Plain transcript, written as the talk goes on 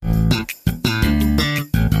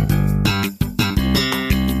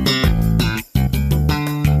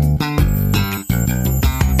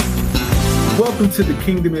Welcome to the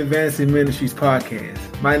Kingdom Advancing Ministries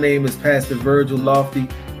podcast. My name is Pastor Virgil Lofty,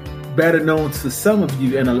 better known to some of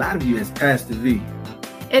you and a lot of you as Pastor V.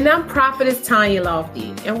 And I'm Prophetess Tanya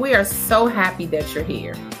Lofty, and we are so happy that you're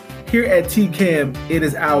here. Here at TCAM, it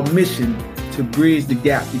is our mission to bridge the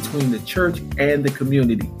gap between the church and the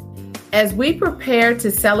community. As we prepare to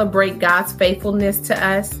celebrate God's faithfulness to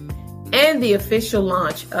us and the official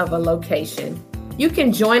launch of a location, you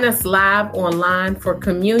can join us live online for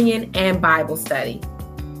communion and Bible study.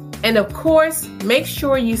 And of course, make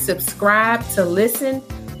sure you subscribe to listen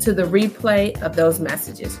to the replay of those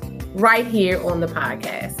messages right here on the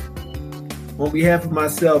podcast. On behalf of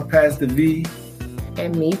myself, Pastor V,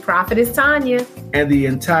 and me, Prophetess Tanya, and the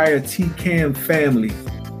entire TCAM family,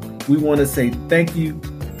 we want to say thank you.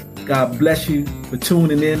 God bless you for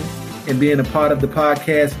tuning in and being a part of the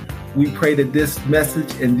podcast. We pray that this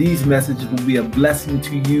message and these messages will be a blessing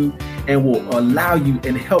to you and will allow you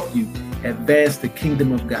and help you advance the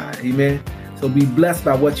kingdom of God. Amen. So be blessed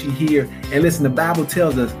by what you hear. And listen, the Bible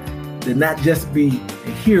tells us to not just be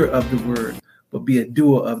a hearer of the word, but be a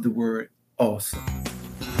doer of the word also.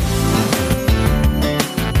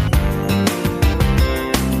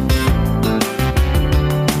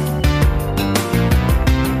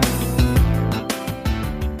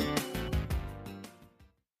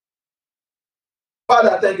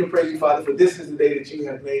 Father, I thank and praise you, Father, for this is the day that you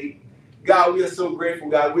have made. God, we are so grateful,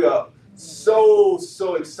 God. We are so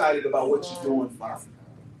excited about what you're doing, Father.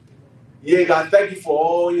 Yeah, God, thank you for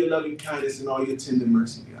all your loving kindness and all your tender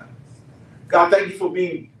mercy, God. God, thank you for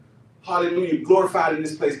being, hallelujah, glorified in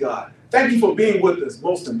this place, God. Thank you for being with us,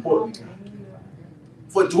 most importantly, God.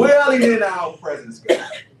 For dwelling in our presence, God.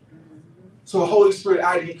 So, Holy Spirit,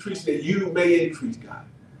 I decrease that you may increase, God.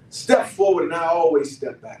 Step forward and I always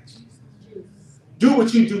step back, Jesus. Do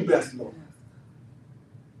what you do best, Lord.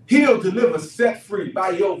 Heal, deliver, set free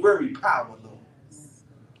by your very power, Lord.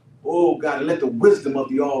 Oh, God, let the wisdom of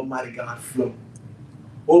the Almighty God flow.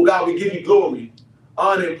 Oh, God, we give you glory,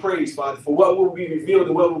 honor, and praise, Father, for what will be revealed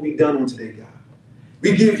and what will be done on today, God.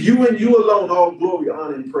 We give you and you alone all glory,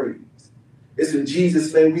 honor, and praise. It's in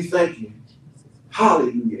Jesus' name we thank you.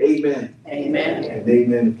 Hallelujah. Amen. Amen. And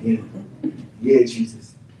amen again. Yeah,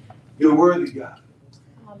 Jesus. You're worthy, God.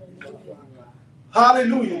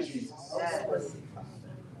 Hallelujah, Jesus. God,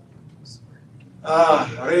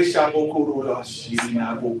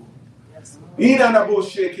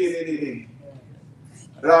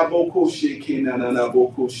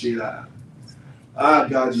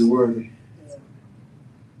 you're worthy.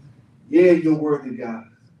 Yeah, you're worthy, God.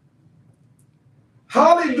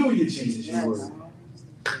 Hallelujah, Jesus, you're worthy.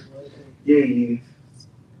 Yeah, he is.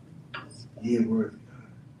 Yeah, worthy, God.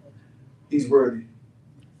 He's worthy.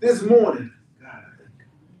 This morning,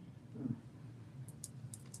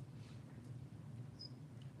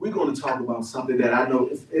 we're going to talk about something that I know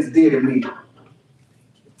is dear to me.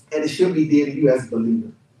 And it should be dear to you as a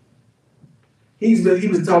believer. He was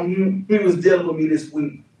dealing with me this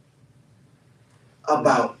week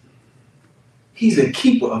about he's a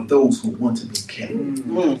keeper of those who want to be kept.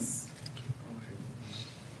 Yes.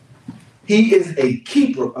 He is a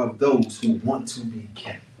keeper of those who want to be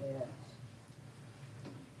kept.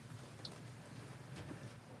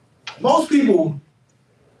 Most people,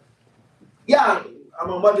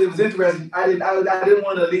 my mother, it was interesting. I didn't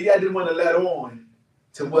want to leave. I didn't want to let on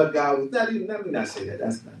to what God was. Let me not say that.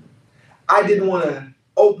 That's not. I didn't want to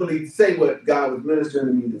openly say what God was ministering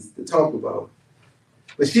to me to talk about.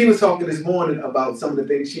 But she was talking this morning about some of the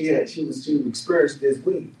things she experienced this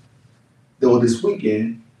week, or this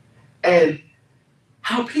weekend, and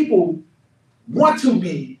how people want to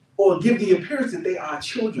be or give the appearance that they are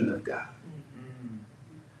children of God,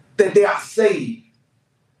 that they are saved.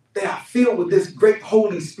 They are filled with this great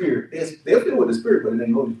Holy Spirit. They're filled with the Spirit, but it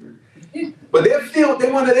ain't Holy Spirit. But they're filled,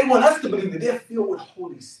 they want us to believe that they're filled with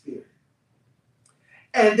Holy Spirit.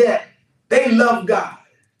 And that they love God.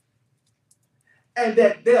 And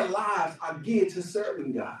that their lives are geared to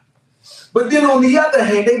serving God. But then on the other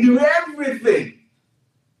hand, they do everything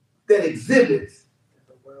that exhibits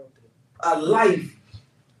a life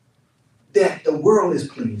that the world is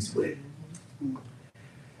pleased with.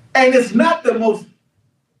 And it's not the most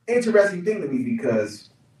interesting thing to me because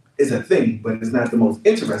it's a thing, but it's not the most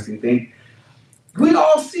interesting thing. We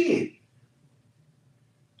all see it.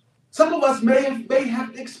 Some of us may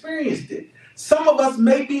have experienced it. Some of us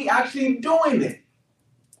may be actually doing it.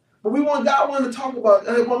 But God want me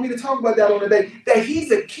to talk about that on the day, that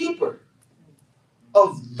he's a keeper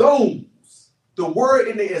of those. The word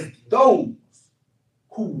in there is those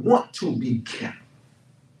who want to be kept.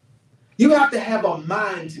 You have to have a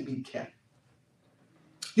mind to be kept.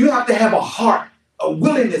 You have to have a heart, a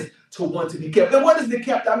willingness to want to be kept. And what is the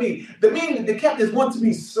kept? I mean, the kept is want to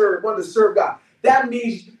be served, want to serve God. That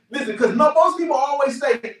means, listen, because most people always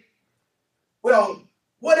say, well,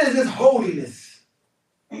 what is this holiness?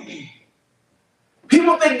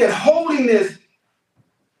 People think that holiness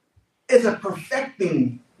is a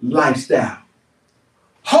perfecting lifestyle.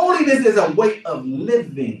 Holiness is a way of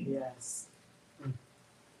living. Yes.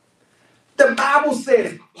 The Bible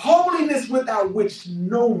says, holiness without which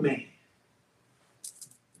no man.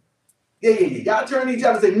 Yeah. Y'all turn to each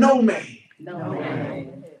other and say, no man. No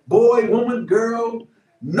man. Boy, woman, girl,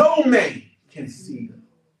 no man can see them.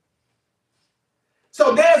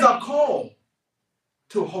 So there's a call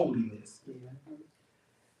to holiness.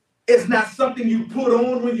 It's not something you put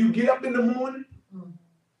on when you get up in the morning.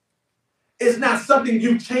 It's not something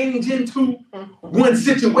you change into when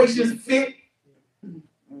situations fit.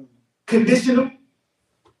 Conditional.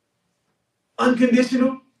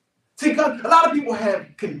 Unconditional. See, a lot of people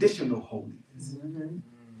have conditional holiness.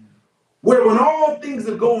 Where when all things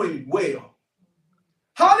are going well,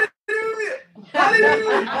 hallelujah,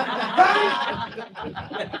 hallelujah,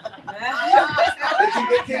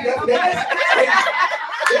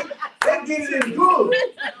 that gets it good.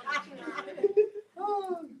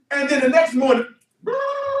 And then the next morning,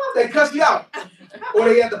 they cuss you out. Or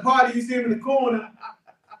they at the party, you see them in the corner.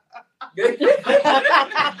 Yeah.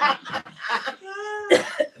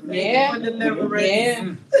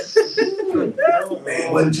 Man,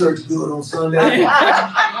 wasn't church good on Sunday?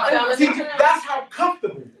 See, that's how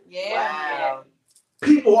comfortable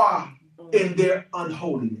people are in their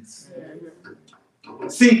unholiness.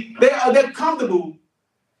 See, they're comfortable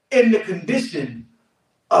in the condition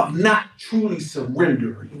of not truly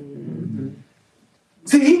surrendering.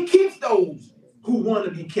 See, he keeps those who want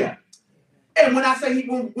to be kept. And when I say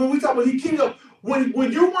when we talk about he keeps them, when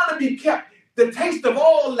you want to be kept, the taste of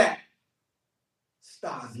all that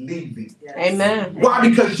starts leaving. Yes. Amen. Why?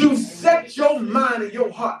 Because you set your mind and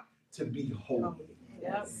your heart to be holy.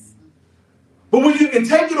 Yes. But when you can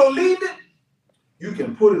take it or leave it, you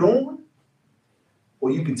can put it on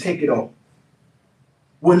or you can take it off.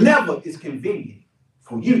 Whenever it's convenient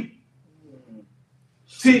for you.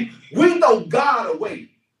 See, we throw God away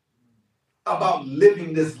about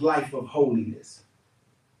living this life of holiness.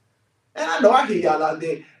 And I know I hear y'all out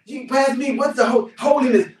there. You pass me, what's the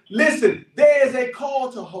holiness? Listen, there is a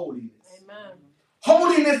call to holiness. Amen.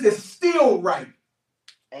 Holiness is still right.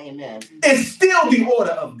 Amen. It's still the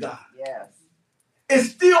order of God. Yes. It's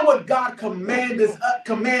still what God commands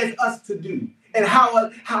us to do and how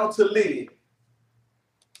to live.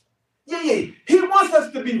 Yeah. He wants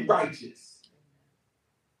us to be righteous.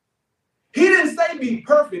 He didn't say be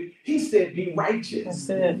perfect. He said be righteous. That's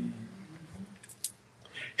it.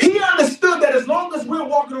 He understood that as long as we're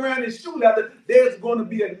walking around in shoe leather, there's going to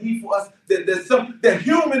be a need for us that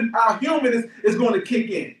our human is going to kick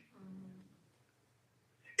in.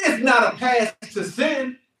 It's not a pass to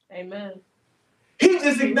sin. Amen. He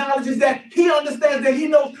just acknowledges that he understands that he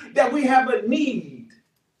knows that we have a need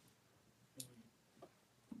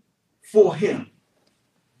for him.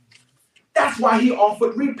 That's why he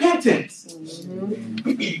offered repentance.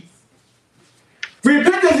 Mm-hmm.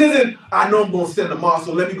 Repentance isn't, I know I'm going to sin tomorrow,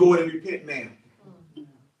 so let me go ahead and repent now.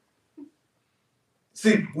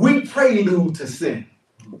 See, we prelude to sin.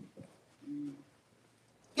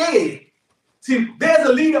 Yeah. See, there's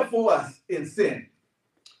a leader for us in sin.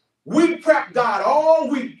 We prep God all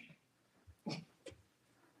week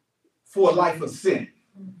for a life of sin.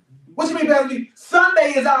 What you mean, Pastor Lee?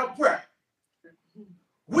 Sunday is our prep.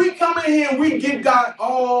 We come in here and we give God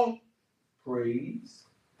all praise.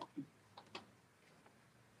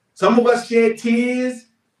 Some of us shed tears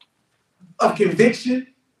of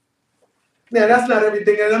conviction. Now, that's not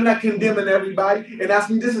everything, and I'm not condemning everybody. And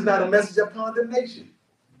this is not a message of condemnation.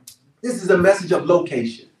 This is a message of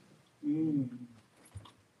location.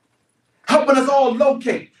 Helping us all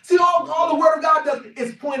locate. See, all the Word of God does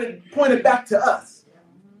is pointed back to us.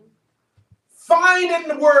 Find in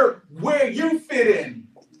the Word where you fit in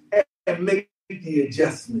and make the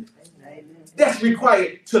adjustment that's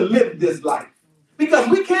required to live this life. Because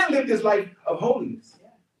we can't live this life of holiness.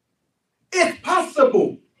 It's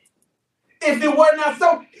possible. If it were not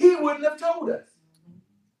so, he wouldn't have told us.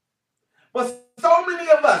 But so many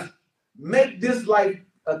of us make this life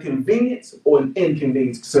a convenience or an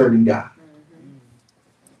inconvenience serving God.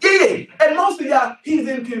 Yeah, and most of y'all, he's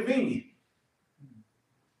inconvenient.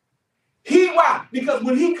 Why? Because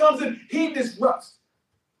when he comes in, he disrupts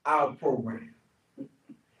our program.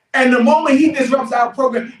 And the moment he disrupts our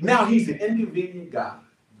program, now he's an inconvenient God.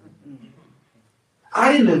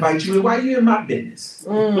 I didn't invite you in. Why are you in my business?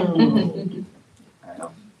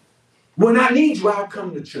 When I need you, I'll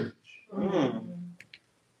come to church.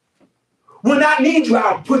 When I need you,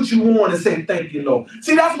 I'll put you on and say, thank you, Lord.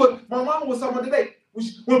 See, that's what my mama was talking about today.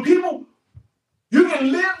 When people, you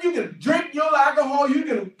can live, you can drink your alcohol, you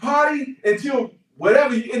can party until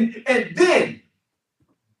whatever, and then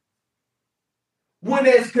when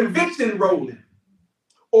there's conviction rolling,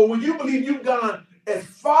 or when you believe you've gone as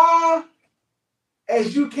far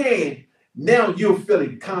as you can, now you're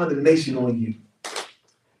feeling condemnation on you.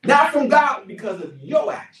 Not from God, because of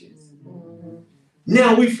your actions.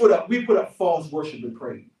 Now we put up false worship and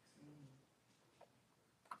praise.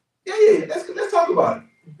 Yeah. Let's talk about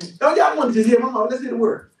it. Don't y'all want to just hear my mouth? Let's hear the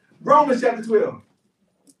word. Romans chapter 12.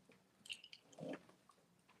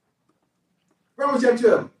 Romans chapter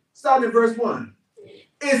 12. Starting in verse 1.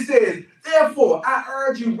 It says, therefore, I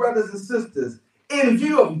urge you, brothers and sisters, in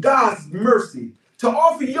view of God's mercy, to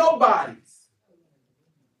offer your bodies.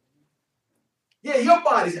 Yeah, your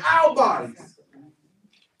bodies, our bodies,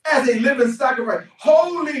 as a living sacrifice.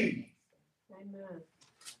 Holy. Amen.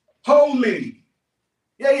 Holy.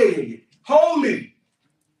 Yeah. Holy.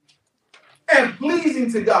 And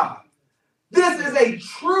pleasing to God. This is a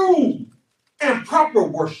true and proper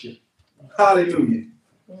worship. Hallelujah.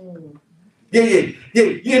 Yeah.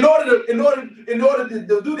 In order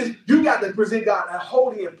to do this, you got to present God as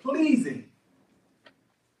holy and pleasing.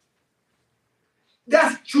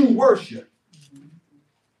 That's true worship.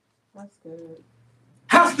 That's good.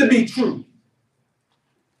 Has to be true.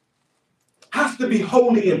 Has to be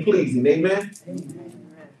holy and pleasing. Amen.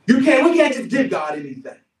 We can't just give God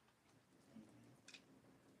anything.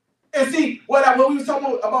 And see, when we were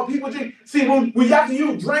talking about people drink, see, when after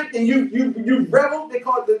you drink and you revel, they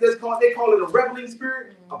call it a reveling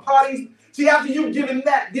spirit, a party. See, after you giving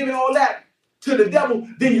all that to the devil,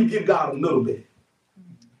 then you give God a little bit.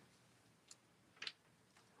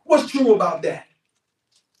 What's true about that?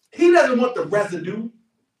 He doesn't want the residue.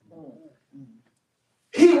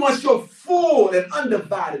 He wants your full and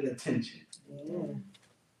undivided attention.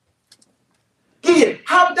 Yeah.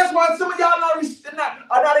 That's why some of y'all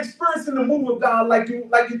are not experiencing the move of God like you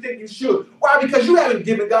think you should. Why? Because you haven't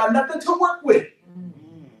given God nothing to work with.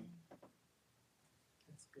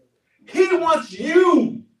 He wants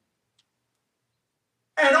you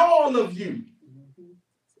and all of you,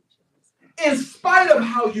 in spite of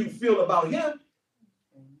how you feel about him.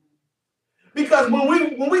 Because when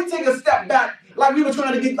we take a step back, like I was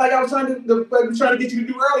trying to get you to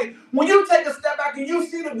do earlier, when you take a step back and you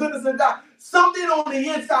see the goodness of God, something on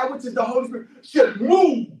the inside, which is the Holy Spirit, should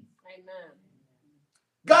move. Amen.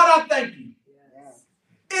 God, I thank you. Yes.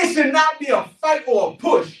 It should not be a fight or a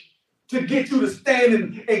push to get you to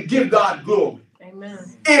stand and give God glory.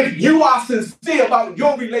 Amen. If you are sincere about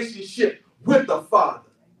your relationship with the Father.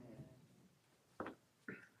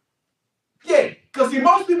 Yeah, because see,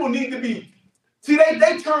 most people need to be. See,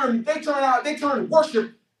 they turn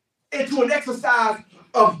worship into an exercise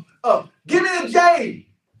of give me a J,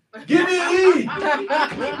 give me an E.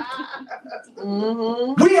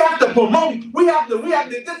 We have to promote. We have to.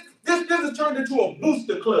 This has turned into a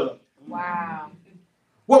booster club. Wow.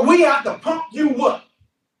 Well, we have to pump you up.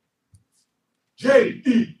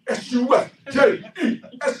 JESUS,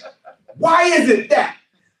 JES. Why is it that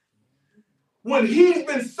when he's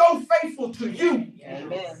been so faithful to you,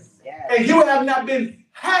 amen, and you have not been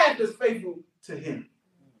half as faithful to him?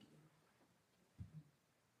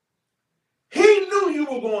 He knew you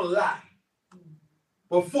were going to lie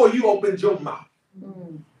before you opened your mouth.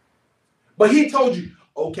 But he told you,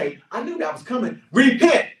 okay, I knew that was coming.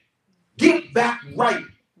 Repent. Get back right.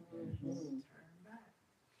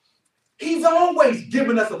 He's always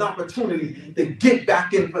given us an opportunity to get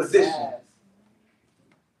back in position.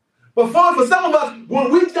 But for some of us,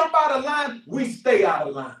 when we jump out of line, we stay out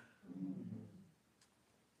of line.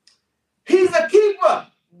 He's a keeper.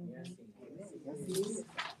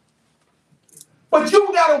 But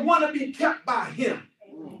you got to want to be kept by him.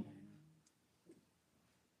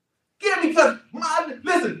 Yeah, because,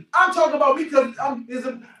 I'm talking about because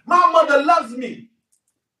my mother loves me.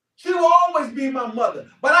 She will always be my mother.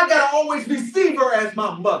 But I got to always receive her as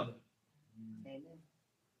my mother.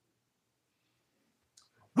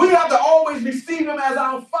 We have to always receive him as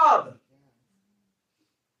our father.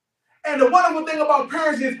 And the wonderful thing about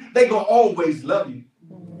parents is they're going to always love you.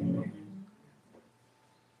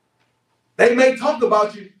 They may talk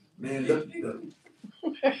about you. Man, look.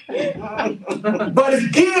 But it's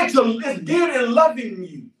geared in loving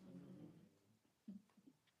you.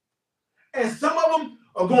 And some of them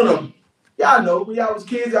are going to, y'all know, when y'all was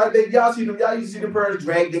kids, y'all see them, y'all used to see them parents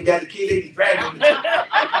drag, they got the kid, they drag them.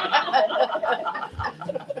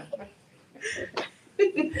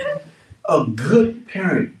 A good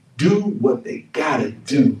parent do what they gotta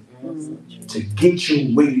do get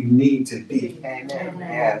you where you need to be. Amen.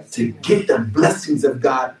 Yes. To get the blessings of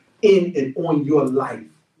God in and on your life.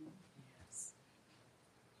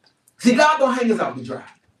 See, God don't hang us out to dry.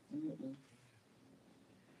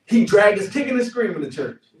 He drag us kicking and screaming to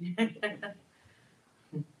church.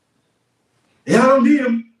 Yeah, I don't need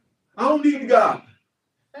him. I don't need God.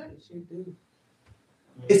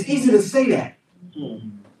 It's easy to say that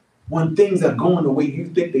when things are going the way you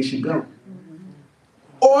think they should go.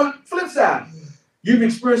 Or flip side, you've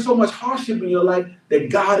experienced so much hardship in your life that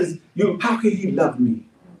God is, how can he love me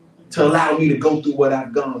to allow me to go through what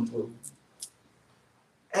I've gone through?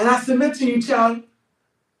 And I submit to you, child,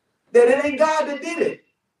 that it ain't God that did it.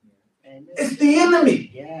 It's the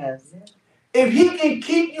enemy. Yes. If he can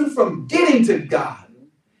keep you from getting to God,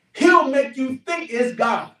 he'll make you think it's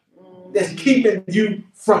God that's keeping you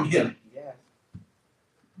from him. Yes.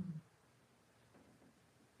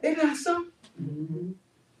 Ain't that something?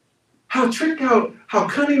 How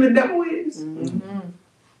cunning the devil is.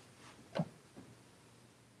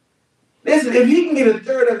 Listen, if he can get a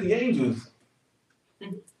third of the angels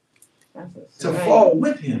to fall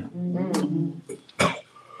with him,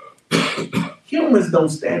 humans don't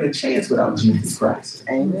stand a chance without Jesus Christ.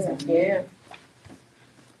 Amen. Yeah.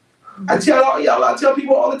 I tell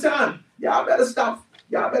people all the time, y'all better stop.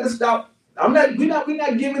 We're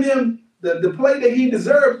not giving him the play that he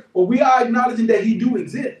deserves, but we are acknowledging that he do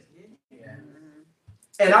exist. Yeah.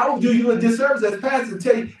 And I will do you a disservice as pastor to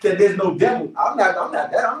tell you that there's no devil. I'm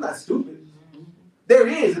not stupid. There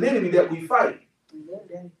is an enemy that we fight.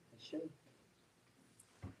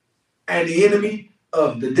 And the enemy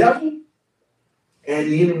of the devil and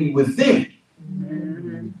the enemy within.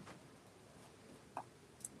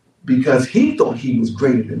 Because he thought he was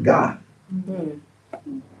greater than God.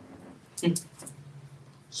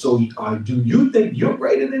 So do you think you're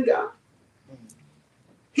greater than God?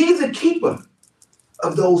 He's a keeper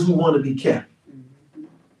of those who want to be kept.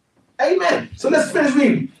 Amen. So let's finish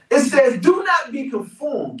reading. It says, do not be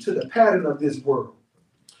conformed to the pattern of this world.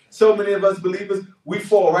 So many of us believers, we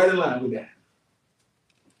fall right in line with that.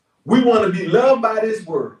 We want to be loved by this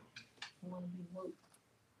world.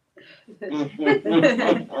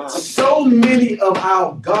 So many of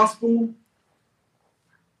our gospel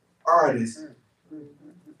artists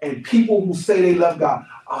and people who say they love God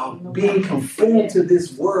are being conformed to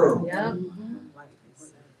this world. Yeah.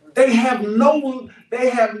 They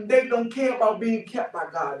don't care about being kept by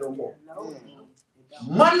God no more.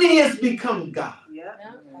 Money has become God.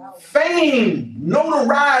 Fame,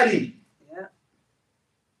 notoriety.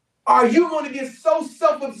 Are you going to get so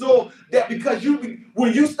self-absorbed that because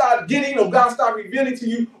when you start getting or God start revealing to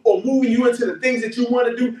you or moving you into the things that you want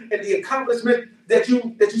to do and the accomplishment that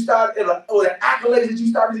you start or the accolades that you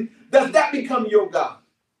start receiving, does that become your God?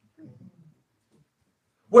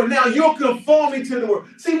 Well, now you're conforming to the world.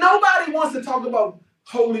 See, nobody wants to talk about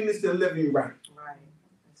holiness and living right. Right.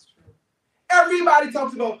 That's true. Everybody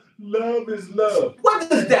talks about love is love. What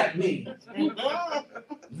does that mean?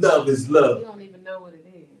 Love is love. You don't even know what it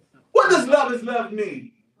is. What does love is love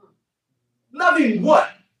mean? Loving what?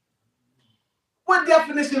 What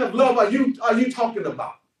definition of love are you talking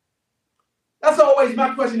about? That's always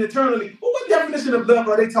my question internally. Well, what definition of love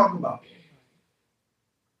are they talking about?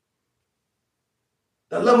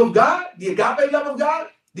 The love of God? The agape love of God?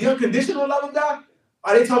 The unconditional love of God?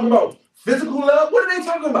 Are they talking about physical love? What are they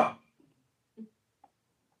talking about?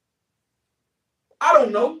 I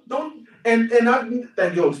don't know. And I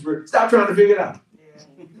thank you, Holy Spirit. Stop trying to figure it out.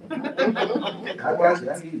 I got you.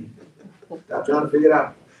 I hear you. Stop trying to figure it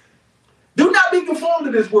out. Do not be conformed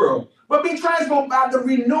to this world, but be transformed by the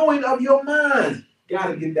renewing of your mind.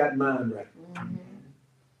 Gotta get that mind right.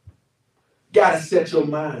 Gotta set your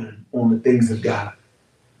mind on the things of God.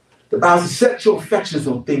 The Bible says, set your affections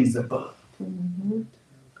on things above.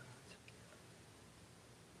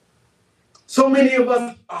 So many of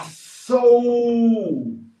us are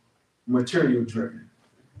so material driven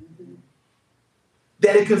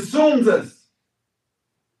that it consumes us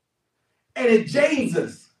and it jades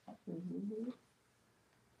us.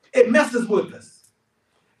 It messes with us.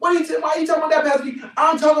 Why are you talking about that, Pastor?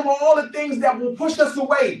 I'm talking about all the things that will push us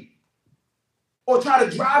away or try to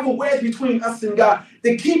drive a wedge between us and God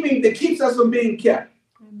that keeps us from being kept.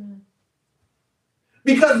 Amen.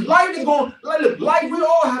 Because life is going, life, we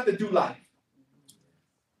all have to do life.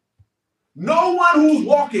 No one who's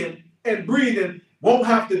walking and breathing won't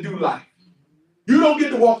have to do life. You don't get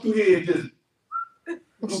to walk through here and just.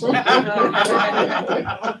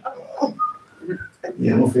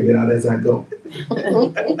 Yeah, I'm gonna figure it out as I go.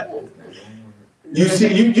 You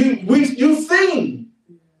see, you've seen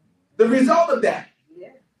the result of that.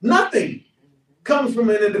 Nothing comes from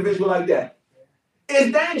an individual like that.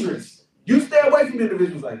 It's dangerous. You stay away from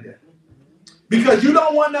individuals like that. Because you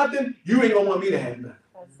don't want nothing, you ain't going to want me to have nothing.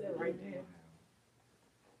 That's it right there.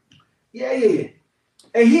 Yeah.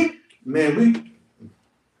 And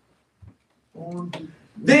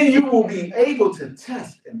then you will be able to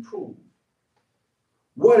test and prove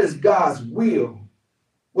what is God's will.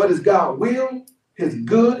 What is God's will? His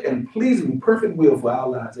good and pleasing, perfect will for our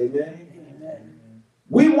lives. Amen.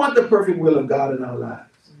 We want the perfect will of God in our lives.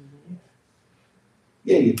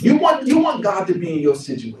 Yeah. You want God to be in your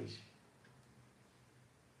situation.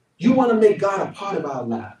 You want to make God a part of our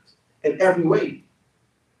lives in every way.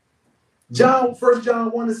 1 John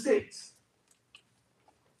 1-6.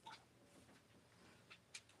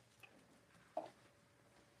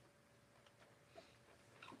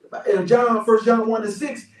 In 1 John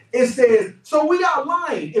 1-6, it says, so we are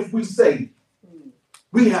lying if we say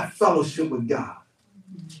we have fellowship with God,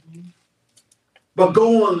 but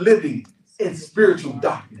go on living in spiritual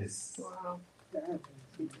darkness. Wow.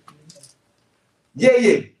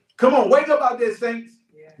 Yeah. Come on, wake up out there, saints.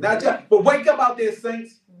 Not just, but wake up out there,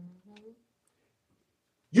 saints.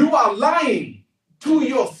 You are lying to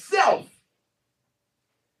yourself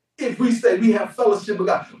if we say we have fellowship with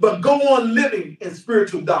God, but go on living in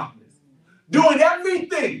spiritual darkness, doing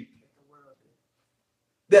everything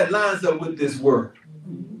that lines up with this world,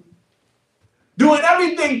 doing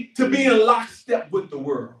everything to be in lockstep with the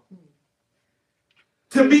world,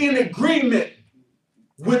 to be in agreement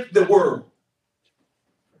with the world,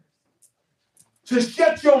 to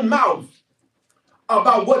shut your mouth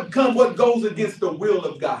about what goes against the will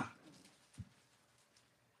of God.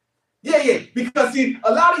 Yeah. Because see,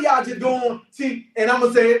 a lot of y'all just don't and I'm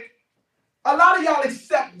gonna say it, a lot of y'all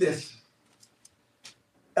accept this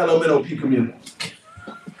LMNOP community.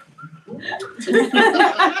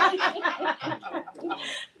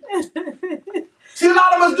 See, a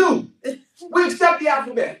lot of us do. We accept the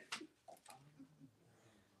alphabet.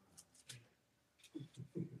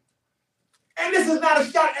 And this is not a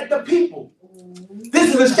shot at the people.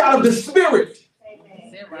 This is a shot of the Spirit.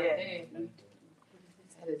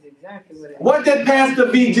 That is exactly what it is. What did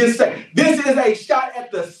Pastor V just say? This is a shot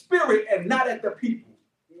at the Spirit and not at the people.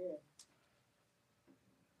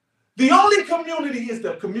 The only community is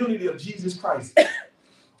the community of Jesus Christ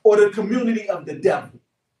or the community of the devil.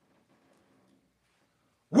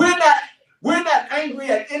 We're not angry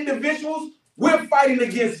at individuals. We're fighting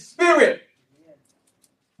against spirit.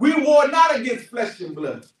 We war not against flesh and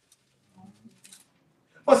blood.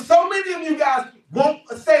 But so many of you guys won't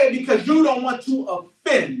say it because you don't want to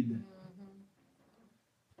offend.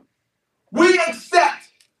 We accept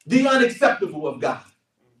the unacceptable of God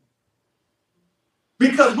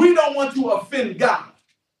because we don't want to offend God's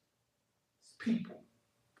people.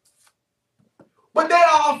 But they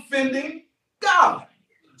are offending God.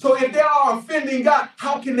 So if they are offending God,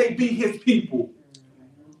 how can they be his people?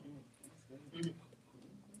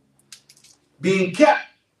 Being kept,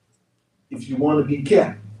 if you want to be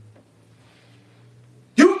kept.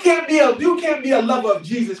 You can't be a lover of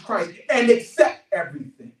Jesus Christ and accept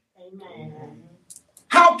everything. Amen.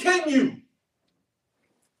 How can you?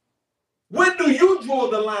 When do you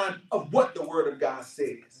draw the line of what the Word of God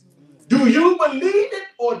says? Do you believe it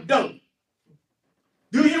or don't?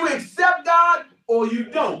 Do you accept God or you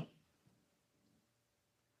don't?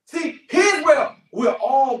 See, here's where we're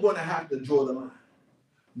all going to have to draw the line.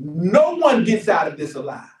 No one gets out of this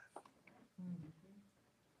alive.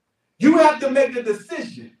 You have to make a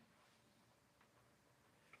decision.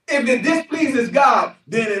 If it displeases God,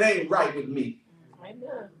 then it ain't right with me.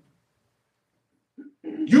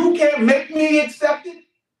 You can't make me accept it.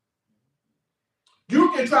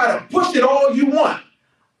 You can try to push it all you want.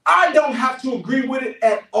 I don't have to agree with it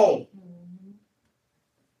at all.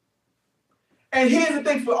 And here's the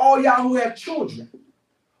thing for all y'all who have children.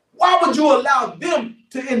 Why would you allow them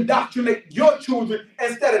to indoctrinate your children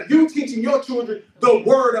instead of you teaching your children the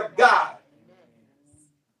Word of God?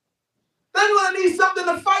 They're going to need something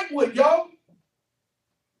to fight with, yo.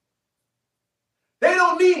 They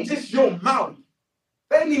don't need just your mouth.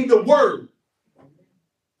 They need the Word.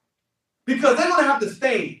 Because they're going to have to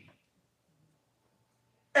stand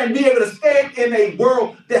and be able to stand in a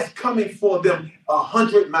world that's coming for them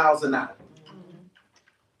 100 miles an hour.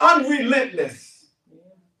 Unrelentless.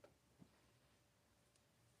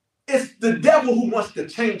 It's the devil who wants to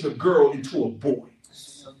change a girl into a boy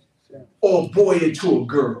or a boy into a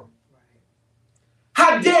girl.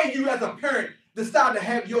 How dare you as a parent decide to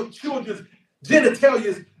have your children's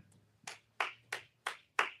genitalia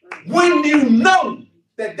when you know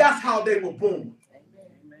that that's how they were born?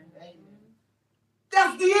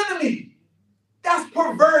 That's the enemy. That's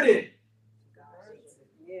perverted.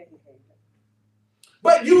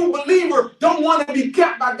 But you, believer, don't want to be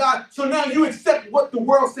kept by God, so now you accept what the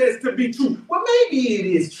world says to be true. Well, maybe it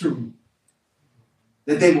is true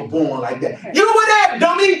that they were born like that. You were there,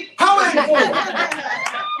 dummy. How were they born?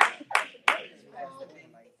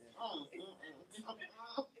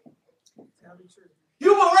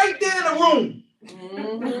 You were right there in the room.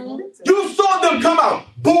 You saw them come out.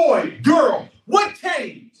 Boy, girl, what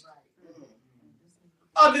changed?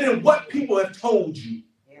 Other than what people have told you.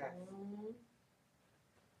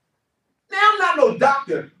 Now, I'm not no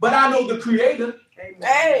doctor, but I know the creator.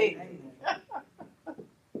 Hey.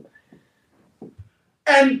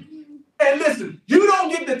 And listen, you don't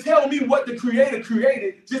get to tell me what the creator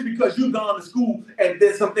created just because you've gone to school and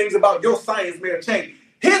there's some things about your science may have changed.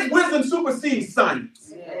 His wisdom supersedes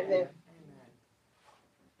science. Amen.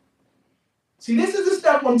 See, this is the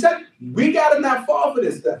stuff I'm telling you. We got to not fall for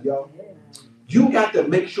this stuff, y'all. You got to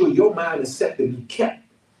make sure your mind is set to be kept.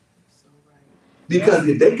 Because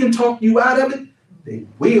if they can talk you out of it, they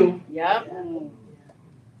will. Yep.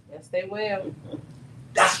 Yes, they will.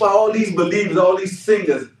 That's why all these believers, all these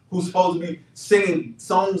singers who's supposed to be singing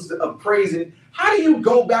songs of praising, how do you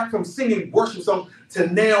go back from singing worship songs to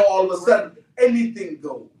now all of a sudden anything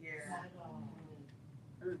goes?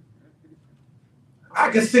 I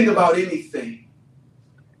can sing about anything.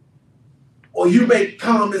 Or you make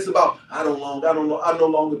comments about, I no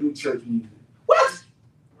longer do church music. What?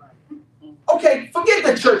 Okay, forget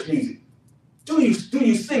the church music. Do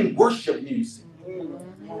you sing worship music?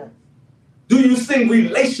 Do you sing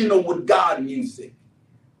relational with God music?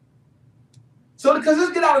 So, because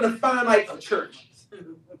let's get out of the finite of church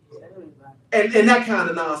and that kind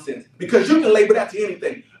of nonsense. Because you can label that to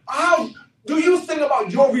anything. How do you sing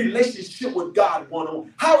about your relationship with God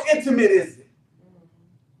one-on-one? How intimate is it?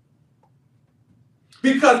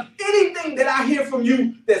 Because anything that I hear from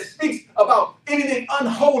you that speaks about anything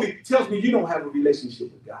unholy tells me you don't have a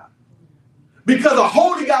relationship with God. Because a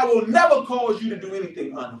holy God will never cause you to do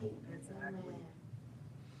anything unholy.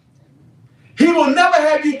 He will never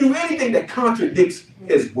have you do anything that contradicts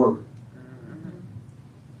his word.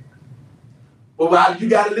 Well, you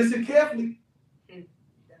got to listen carefully.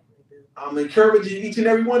 I'm encouraging each and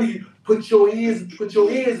every one of you, put your ears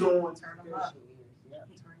on.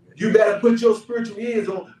 You better put your spiritual ears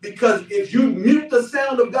on, because if you mute the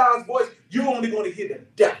sound of God's voice, you're only going to hear the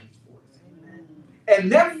devil's voice.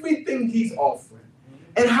 And everything he's offering.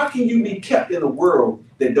 And how can you be kept in a world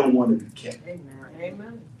that don't want to be kept?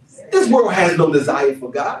 Amen. This world has no desire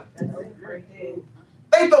for God.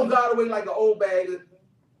 They throw God away like an old bag of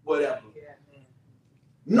whatever.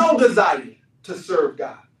 No desire to serve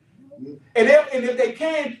God. And if they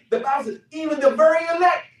can, the Bible says, even the very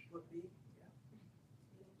elect.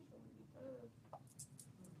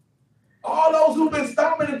 All those who've been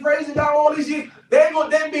stomping and praising God all these years,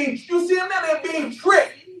 you see them now, they're being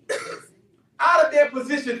tricked out of their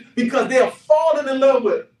position because they are falling in love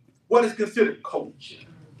with what is considered culture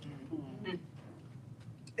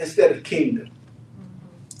instead of kingdom.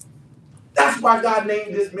 That's why God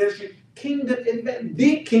named this ministry Kingdom Advancement,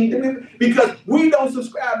 the Kingdom Advancement, because we don't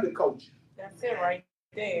subscribe to culture. That's it right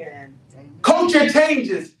there. Culture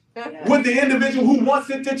changes with the individual who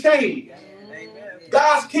wants it to change.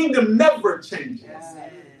 God's kingdom never changes.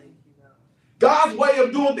 God's way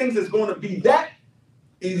of doing things is going to be that.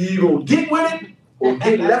 Either you're going to get with it or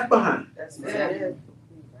get left behind.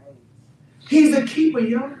 He's a keeper,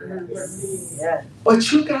 y'all. But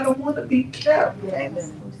you got to want to be kept.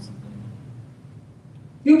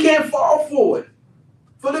 You can't fall for it.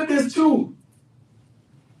 Philippians 2.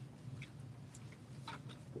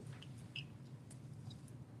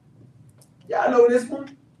 Y'all know this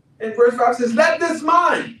one? In verse 5 says, let this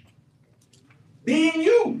mind be in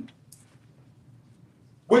you,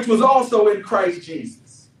 which was also in Christ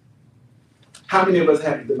Jesus. How many of us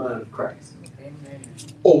have the mind of Christ? Amen.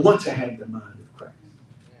 Or want to have the mind of Christ?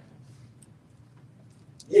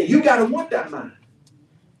 Yeah, you got to want that mind.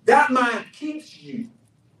 That mind keeps you.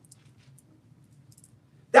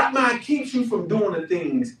 That mind keeps you from doing the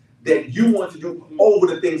things that you want to do over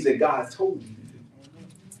the things that God told you to do.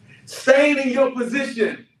 Staying in your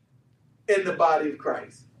position in the body of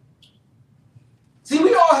Christ. See,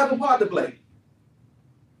 we all have a part to play.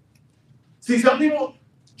 See, some people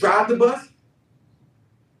drive the bus.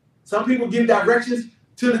 Some people give directions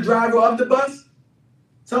to the driver of the bus.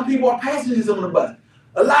 Some people are passengers on the bus.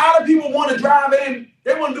 A lot of people want to drive in.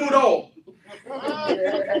 They want to do it all.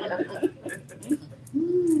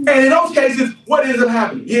 And in those cases, what ends up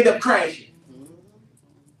happening? You end up crashing.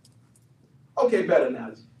 Okay, better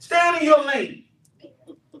now. Stand in your lane.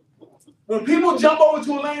 When people jump over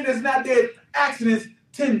to a lane that's not there, accidents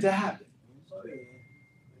tend to happen.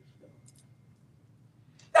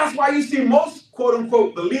 That's why you see most quote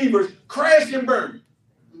unquote believers crash and burn.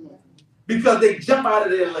 Because they jump out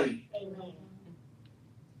of their lane. Amen.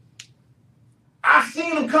 I've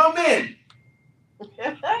seen them come in.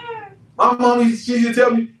 My mom used to tell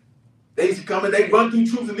me, they used to come in, they run through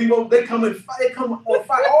troops and leave over, they come and fight, they come on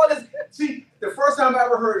fire, all this. See, the first time I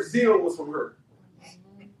ever heard zeal was from her.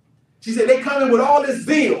 She said they come in with all this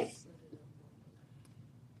zeal,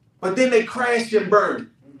 but then they crash and burn.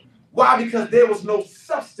 Why? Because there was no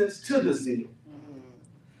substance to the zeal.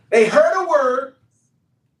 They heard a word,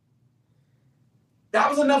 that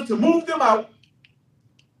was enough to move them out,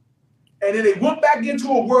 and then they went back into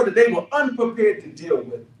a world that they were unprepared to deal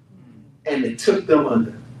with, and it took them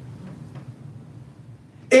under.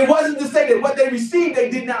 It wasn't to say that what they received, they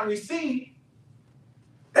did not receive.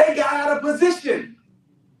 They got out of position.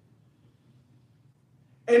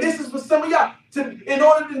 And this is for some of y'all. In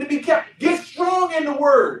order to be kept, get strong in the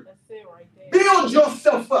word. That's it right there. Build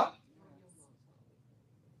yourself up.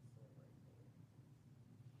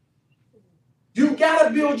 You got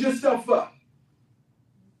to build yourself up.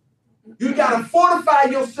 You got to fortify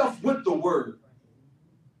yourself with the word.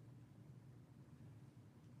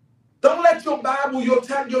 Don't let your Bible, your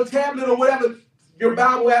tablet or whatever, your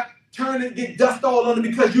Bible app, turn and get dust all on it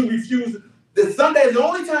because you refuse. The Sunday is the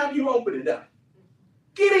only time you open it up.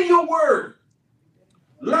 Get in your word.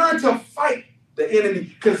 Learn to fight the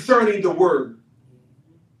enemy concerning the word.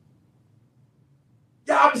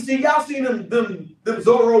 Y'all seen them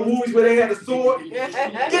Zorro movies where they had a sword?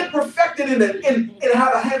 Get perfected in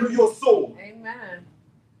how to handle your sword. Amen.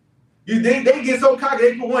 They get so cocky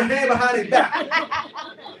they put one hand behind his back.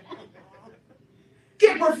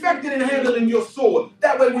 Get perfected in handling your sword.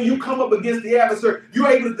 That way when you come up against the adversary, you're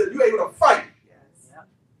able to fight.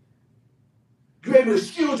 You're able to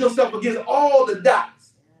shield yourself against all the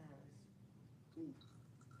dots.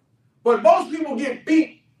 But most people get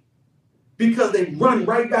beat because they run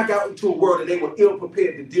right back out into a world that they were ill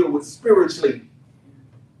prepared to deal with spiritually.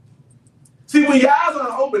 See, when your eyes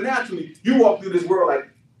are open naturally, you walk through this world like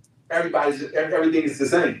everything is the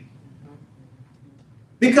same.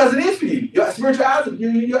 Because it is for you. Your spiritual eyes,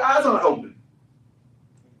 your eyes aren't open.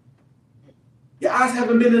 Your eyes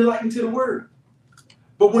haven't been enlightened to the word.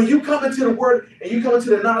 But when you come into the word and you come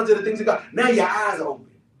into the knowledge of the things of God, now your eyes are open.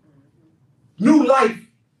 New life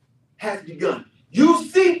has begun. You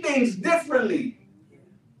see things differently.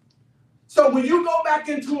 So when you go back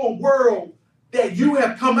into a world that you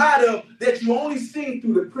have come out of, that you only see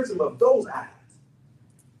through the prism of those eyes,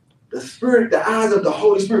 the eyes of the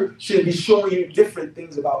Holy Spirit should be showing you different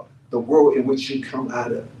things about the world in which you come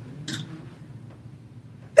out of.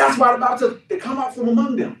 That's why the Bible says to come out from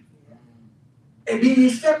among them and be ye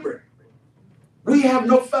separate. We have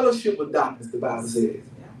no fellowship with darkness, the Bible says.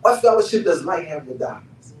 What fellowship does light have with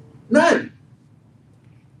darkness? None.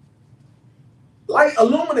 Light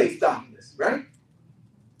illuminates darkness, right?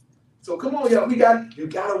 So come on, y'all. You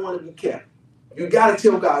gotta want to be kept. You gotta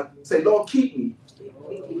tell God, say, Lord, keep me.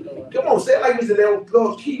 Come on, say it like this,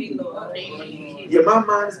 Lord, keep me. Yeah, my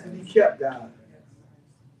mind is to be kept, God.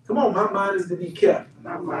 Come on, my mind is to be kept.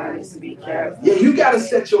 My mind is to be kept. Yeah, you gotta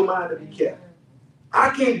set your mind to be kept. I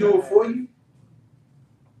can't do it for you.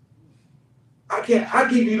 I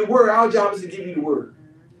give you the word. Our job is to give you the word.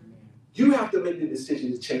 You have to make the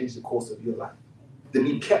decision to change the course of your life, to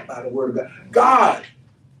be kept by the word of God. God,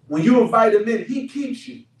 when you invite him in, he keeps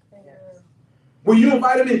you. When you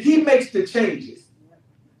invite him in, he makes the changes.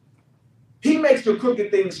 He makes the crooked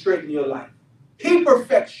things straight in your life. He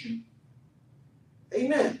perfects you.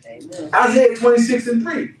 Amen. Amen. Isaiah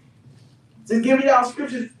 26:3. Just giving y'all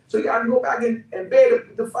scriptures so y'all can go back and bear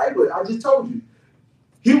the fight with it. I just told you.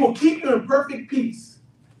 He will keep you in perfect peace.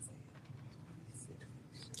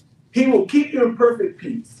 He will keep you in perfect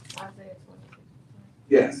peace.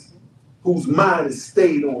 Yes. Whose mind is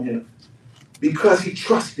stayed on him because he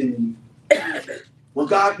trusts in you.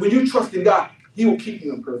 When you trust in God, he will keep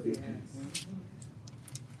you in perfect peace.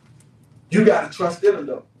 You got to trust in him,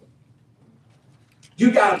 though.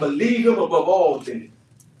 You got to believe him above all things.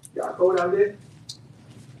 Y'all go down there?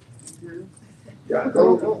 Y'all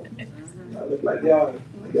go? Y'all look like y'all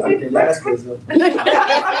can last us up. I'm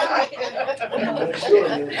sure,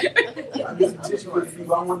 man. I get some tissue with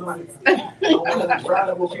you. I want to drive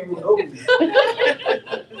up what people know.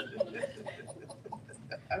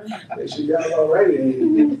 Make sure y'all all right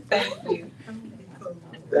in here. Thank you.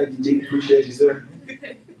 Thank you, G. Appreciate you, sir.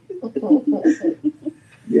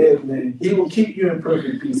 Yeah, man. He will keep you in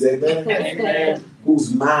perfect peace, amen?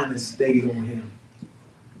 Whose mind is stayed on him.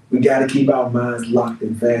 We got to keep our minds locked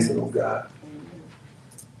and fastened on God.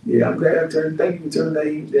 Yeah, I'm glad I turned. Thank you for turning that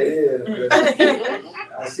heat there.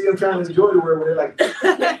 I see them trying to enjoy the word when they're like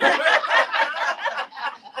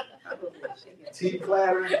teeth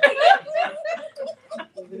clattering. Hey,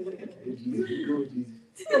 Jesus, you go, Jesus.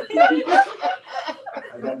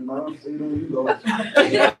 I got my own seat on you, Lord.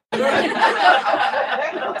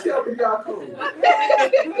 Y'all tell me y'all cold. Y'all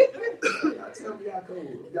tell me y'all cold.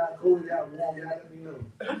 If y'all cold, y'all warm, y'all let me know.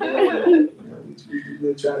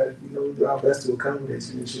 We try to, do our best to accommodate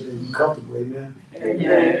you and make sure that you're comfortable, amen.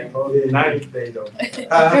 Amen. Oh, yeah. 90 today, though.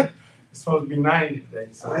 It's supposed to be 90 today.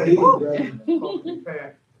 So I hear you,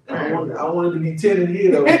 brother. I want it to be 10 in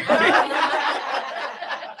here, though.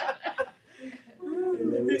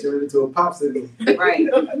 And then we turn it into a popsicle. Right.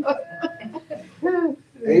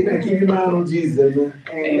 Amen. Keep your mind on Jesus, amen.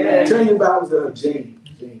 Amen. Turn your Bibles to James.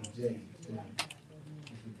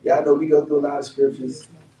 Y'all know we go through a lot of scriptures.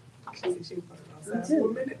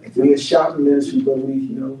 We're a shouting ministry, but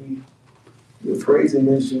we're praising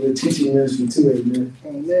ministry, we're teaching ministry too, amen.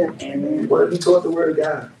 Amen. What have you taught the word of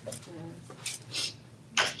God?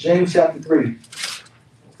 James chapter 3,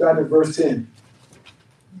 starting at verse 10.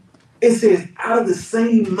 It says, out of the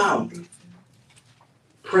same mouth,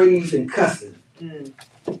 praise and cussing.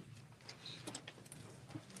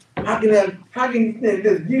 How can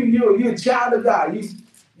you're a child of God, you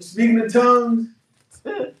speaking in tongues,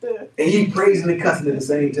 and you praising and cussing at the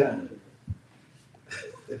same time.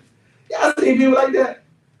 Y'all seen people like that?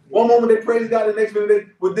 One moment they praise God, the next minute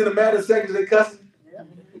within a matter of seconds they cussing.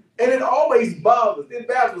 And it always baffles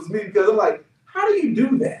me because I'm like, how do you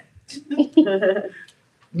do that?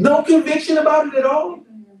 No conviction about it at all.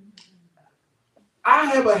 I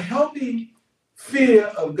have a healthy fear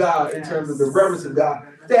of God in terms of the reverence of God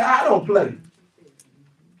that I don't play.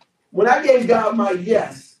 When I gave God my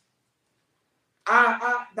yes,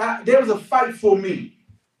 there was a fight for me.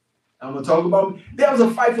 I'm going to talk about me. There was a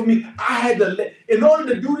fight for me. I had to, in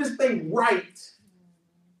order to do this thing right,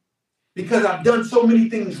 because I've done so many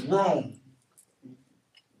things wrong.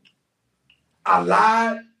 I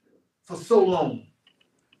lied for so long.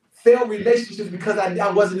 Failed relationships because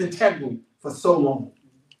I wasn't integral for so long.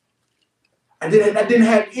 I didn't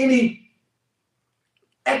have any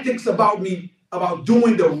ethics about me, about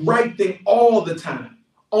doing the right thing all the time,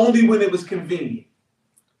 only when it was convenient.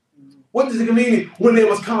 What is it convenient? When there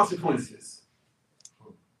was consequences.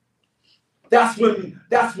 That's when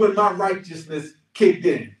my righteousness kicked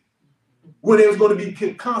in. When there was going to be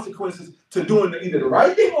consequences to doing either the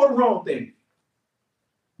right thing or the wrong thing.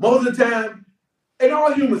 Most of the time, in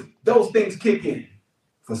all humans, those things kick in.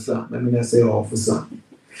 For some. Let me not say all, for some.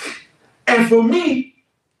 And for me,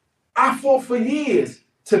 I fought for years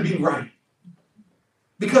to be right.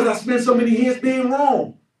 Because I spent so many years being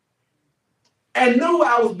wrong. And knew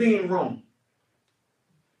I was being wrong.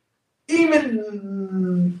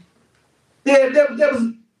 Even, there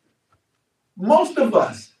was, most of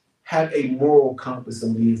us have a moral compass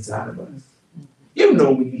on the inside of us. You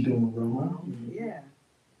know when you're doing wrong. Yeah.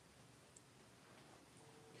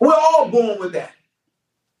 We're all born with that.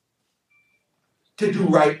 To do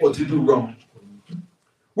right or to do wrong.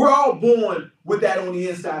 We're all born with that on the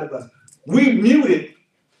inside of us. We muted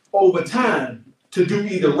over time to do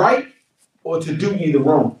either right or to do either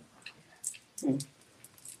wrong.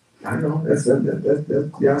 I know, that's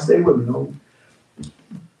y'all stay with me, no?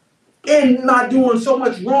 In not doing so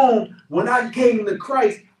much wrong, when I came to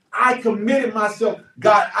Christ, I committed myself,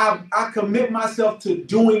 God, I commit myself to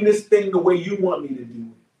doing this thing the way you want me to do it.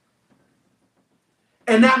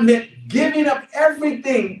 And that meant giving up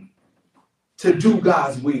everything to do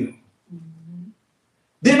God's will.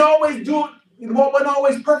 Didn't always do it, wasn't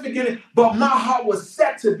always perfect in it, but my heart was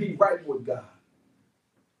set to be right with God.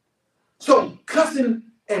 So cussing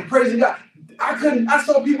and praising God, I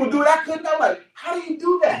saw people do it, I'm like, how do you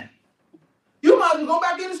do that? You might as well go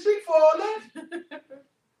back in the street for all that.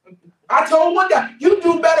 I told one guy, you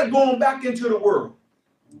do better going back into the world.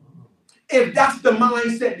 If that's the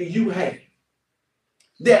mindset that you have.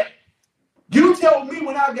 That you told me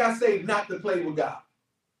when I got saved not to play with God.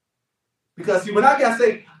 Because see, when I got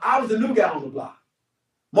saved, I was the new guy on the block.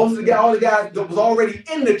 All the guys that was already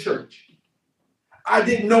in the church. I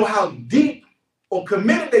didn't know how deep or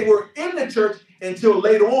committed they were in the church until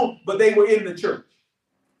later on, but they were in the church.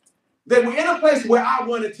 They were in a place where I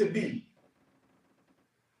wanted to be.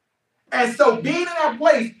 And so being in that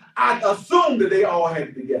place, I assumed that they all had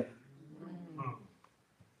it together.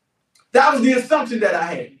 That was the assumption that I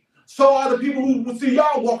had. So are the people who will see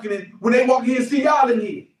y'all walking in, when they walk in and see y'all in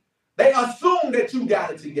here. They assume that you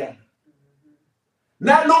got it together.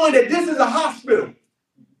 Not knowing that this is a hospital.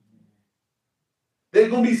 There's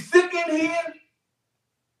going to be sick in here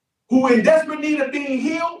who in desperate need of being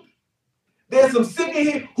healed. There's some sick in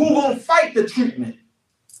here who gonna fight the treatment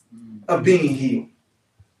of being healed.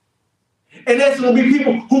 And there's going to be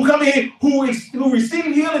people who come in who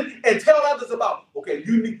receive healing and tell others about, okay,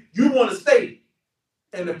 you want to stay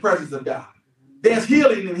in the presence of God. There's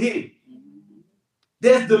healing in here.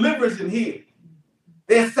 There's deliverance in here.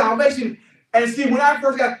 There's salvation. And see, when I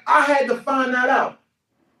first I had to find that out.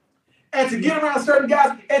 And to get around certain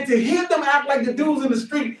guys and to hear them act like the dudes in the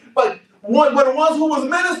street, but the ones who was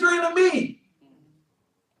ministering to me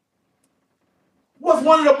was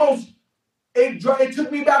one of the most. It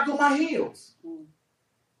took me back on my heels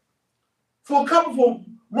for a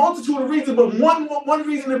multitude of reasons, but one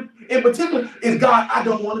reason in particular is, God, I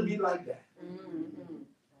don't want to be like that.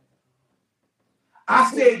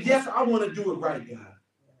 I said, yes, I want to do it right, God.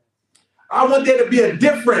 I want there to be a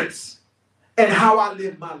difference in how I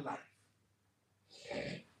live my life.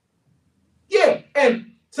 Yeah,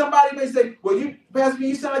 and somebody may say, well, Pastor,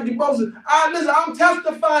 you sound like you're boasting. Listen, I'm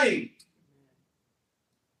testifying.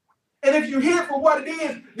 And if you hear it for what it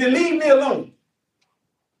is, then leave me alone.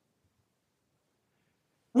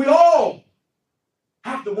 We all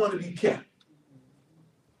have to want to be kept.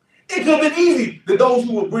 It could have been easy that those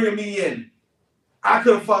who were bringing me in, I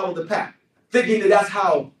could have followed the path, thinking that that's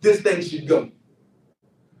how this thing should go.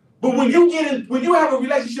 But when you have a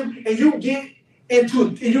relationship and you get in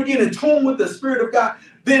tune with the Spirit of God,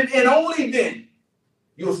 then and only then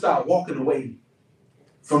you'll start walking away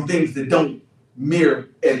from things that don't mirror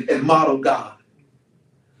and model God.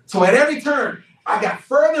 So at every turn, I got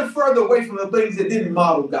further and further away from the things that didn't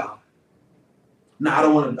model God. No, I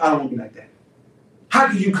don't want to be like that. How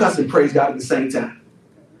can you cuss and praise God at the same time?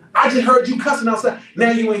 I just heard you cussing outside.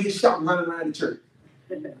 Now you ain't here shouting, running around the church.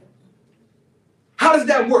 How does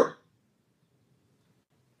that work?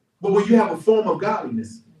 But when you have a form of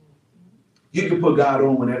godliness, you can put God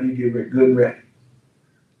on whenever you get good and ready.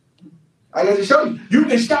 I got to show you. You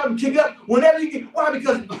can shout and kick up whenever you get. Why?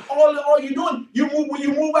 Because all you're doing, when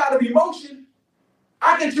you move out of emotion,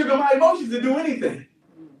 I can trigger my emotions to do anything.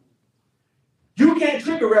 You can't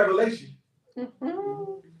trigger revelation.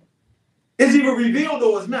 It's either revealed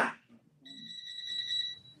or it's not.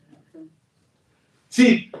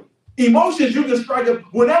 See, emotions you can strike up.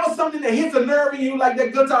 Whenever something that hits a nerve in you, like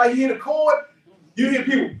that guitar, you hear the chord, you hear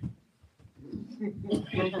people.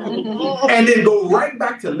 And then go right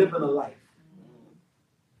back to living a life.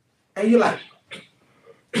 And you're like,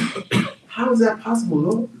 how is that possible,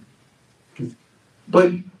 Lord?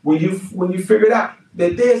 But when you figure out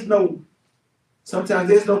that sometimes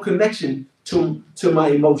there's no connection to my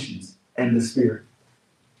emotions and the Spirit.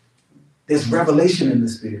 There's revelation in the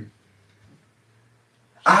Spirit.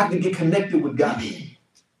 I have to get connected with God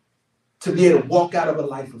to be able to walk out of a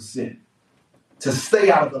life of sin, to stay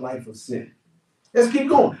out of a life of sin. Let's keep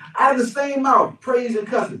going. Out of the same mouth, praise and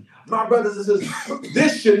cussing. My brothers and sisters,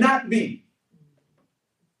 this should not be.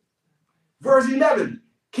 Verse 11,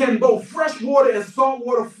 can both fresh water and salt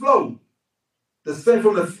water flow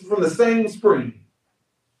from the same spring?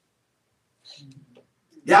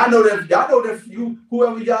 Y'all know that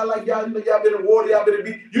whoever y'all like, y'all been in water, y'all been in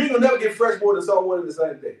beach, you ain't gonna never get fresh water and salt water in the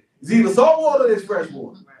same day. It's either salt water or it's fresh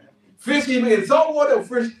water. Fish either in salt water or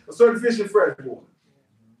certain fish in fresh water.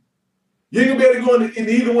 You ain't gonna be able to go in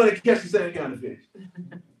either one and catch the same kind of fish.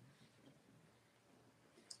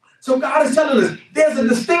 So God is telling us there's a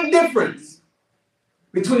distinct difference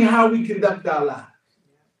between how we conduct our lives.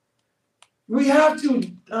 We have to,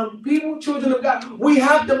 children of God, we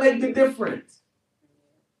have to make the difference.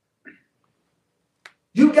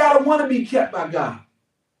 You gotta want to be kept by God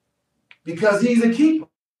because He's a keeper.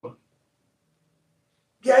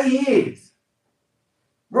 Yeah, He is.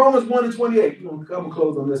 Romans 1:28. I'm gonna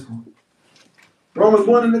close on this one. Romans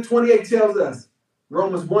 1:28 tells us.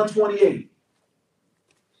 Romans 1:28.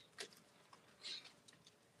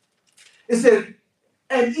 It says,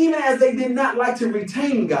 and even as they did not like to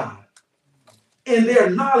retain God in their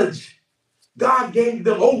knowledge, God gave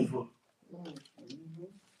them over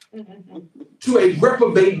to a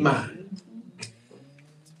reprobate mind.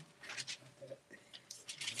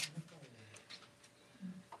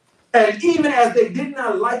 And even as they did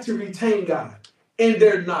not like to retain God in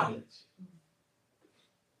their knowledge.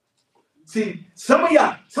 See, some of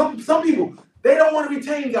y'all, some people, they don't want to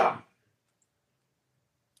retain God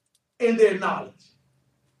in their knowledge.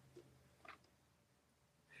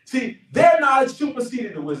 See, their knowledge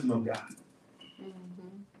superseded the wisdom of God.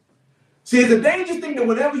 See, it's a dangerous thing that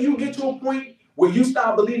whenever you get to a point where you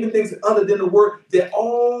start believing things other than the word, that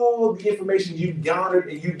all the information you've garnered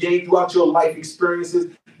and you gained throughout your life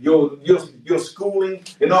experiences, your schooling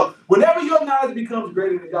and all, whenever your knowledge becomes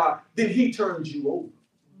greater than God, then He turns you over.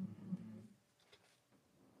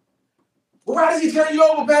 Well, why does he turn you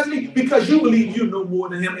over, Pastor Lee? Because you believe you know more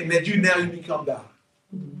than him and that you become God.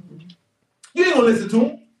 You ain't gonna listen to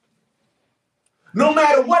him. No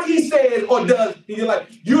matter what he says or does in your life,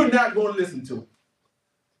 you're not gonna listen to him.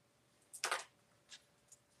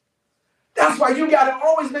 That's why you gotta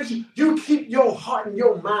always make sure you keep your heart and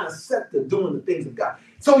your mind set to doing the things of God,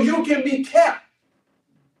 so you can be kept.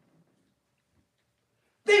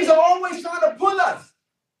 Things are always trying to pull us.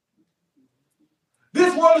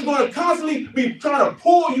 This world is going to constantly be trying to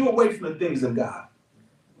pull you away from the things of God.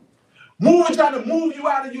 Trying to move you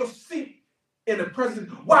out of your seat in the presence.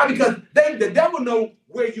 Why? Because the devil knows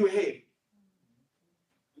where you're headed.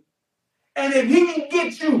 And if he can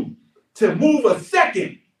get you to move a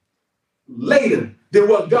second later than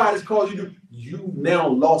what God has called you to do, you now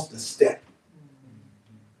lost a step.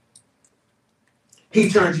 He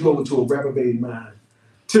turns you over to a reprobated mind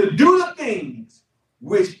to do the things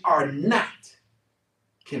which are not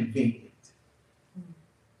convenient.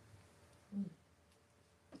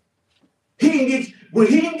 When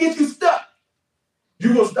he can get you stuck,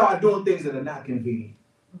 you're going to start doing things that are not convenient.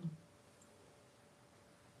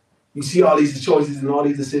 You see all these choices and all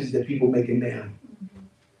these decisions that people making now.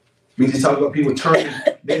 We just talk about people turning.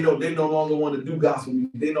 They no longer want to do gospel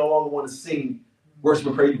music. They no longer want to sing, worship,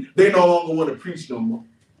 and praise. They no longer want to preach no more.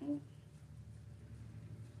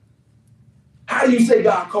 How do you say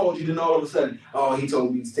God called you, then all of a sudden, oh, he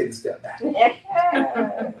told me to take a step back?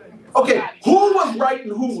 Okay, who was right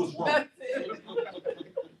and who was wrong?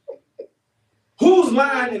 Who's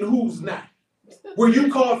lying and who's not? Were you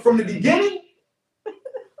called from the beginning?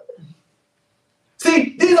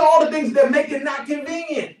 See, these are all the things that make it not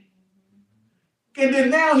convenient. And then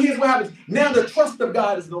now here's what happens. Now the trust of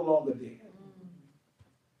God is no longer there.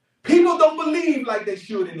 People don't believe like they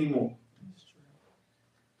should anymore.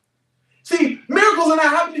 See, miracles are not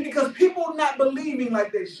happening because people are not believing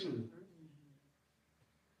like they should.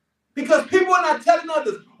 Because people are not telling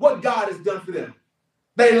others what God has done for them.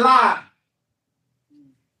 They lie.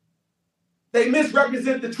 They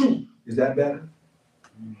misrepresent the truth. Is that better?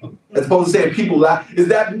 As opposed to saying people lie. Is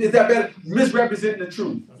that better? Misrepresenting the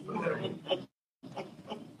truth.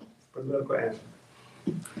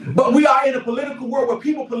 But we are in a political world where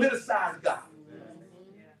people politicize God.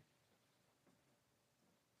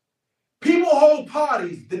 People hold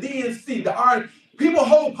parties, the DNC, the RNC. People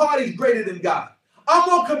hold parties greater than God. I'm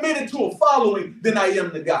more committed to a following than I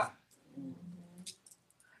am to God.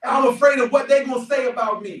 I'm afraid of what they're going to say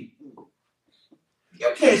about me.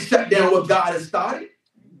 You can't shut down what God has started.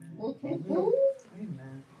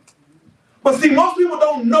 But see, most people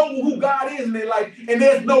don't know who God is in their life, and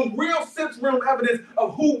there's no real sense, real evidence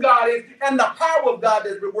of who God is and the power of God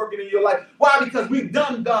that's been working in your life. Why? Because we've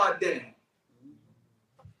dumbed God down.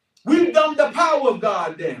 We've dumbed the power of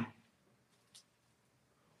God down.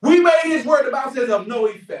 We made his word, the Bible says, of no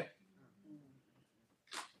effect.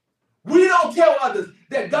 We don't tell others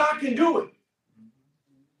that God can do it.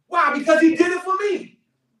 Why? Because he did it for me.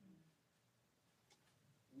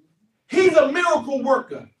 He's a miracle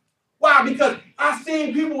worker. Why? Because I've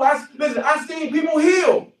seen people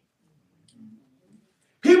healed.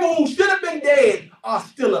 People who should have been dead are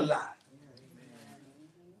still alive.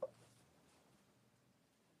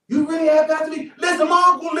 You really have got to be. Listen, my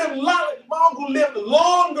uncle lived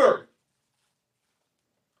longer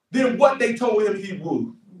than what they told him he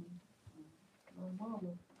would.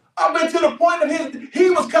 I've been to the point of he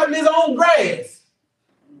was cutting his own grass.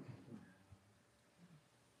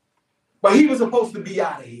 But he was supposed to be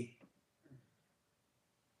out of here.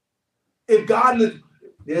 If God lives,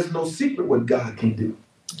 there's no secret what God can do.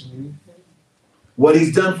 What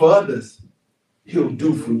he's done for others, he'll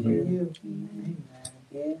do for you.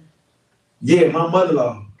 Yeah, my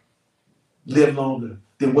mother-in-law lived longer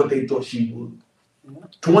than what they thought she would.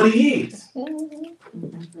 20 years.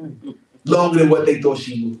 Longer than what they thought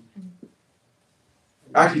she would.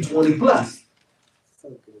 Actually, 20 plus.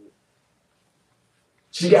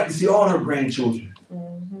 She got to see all her grandchildren.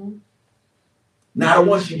 Not a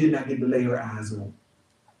one she did not get to lay her eyes on.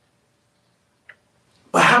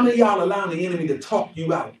 But how many of y'all allowing the enemy to talk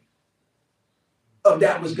you out of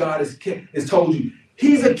that which God has told you?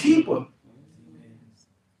 He's a keeper.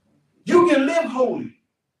 You can live holy.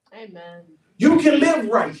 Amen. You can live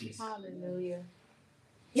righteous. Hallelujah.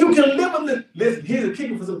 You can live listen, here's a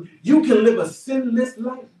keeper for some. You can live a sinless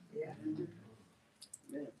life. Yeah.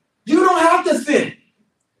 You don't have to sin.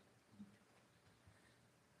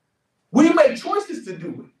 We make choices to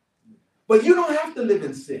do it. But you don't have to live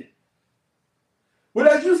in sin. Well,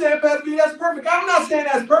 as you said, Pastor B, that's perfect. I'm not saying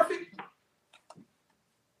that's perfect.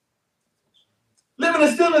 Living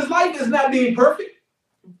a sinless life is not being perfect.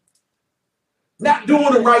 Not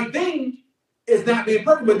doing the right thing is not being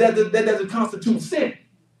perfect, but that doesn't constitute sin.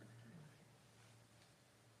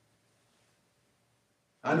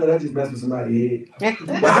 I know that just messed with somebody's head.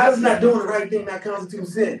 But how does not doing the right thing not constitute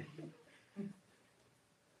sin?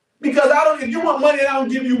 Because if you want money and I don't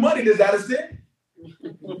give you money, is that a sin?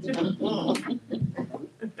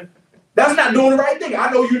 That's not doing the right thing.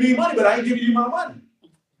 I know you need money, but I ain't giving you my money.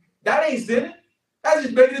 That ain't sinning. That's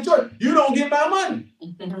just making a choice. You don't get my money.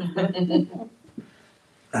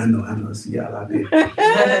 I know. See y'all out there.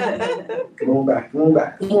 Come on back.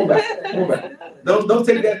 Don't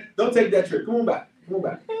take that trick. Come on back.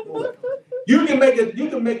 You can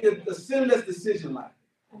make a sinless decision like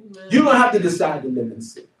you don't have to decide to live in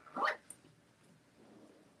sin.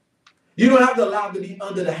 You don't have to allow it to be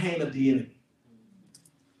under the hand of the enemy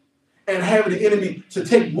and having the enemy to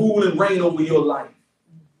take rule and reign over your life.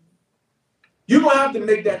 You don't have to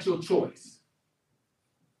make that your choice.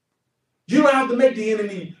 You don't have to make the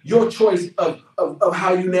enemy your choice of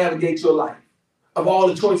how you navigate your life, of all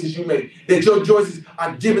the choices you make, that your choices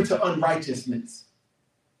are given to unrighteousness.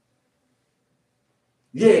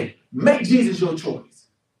 Yeah, make Jesus your choice.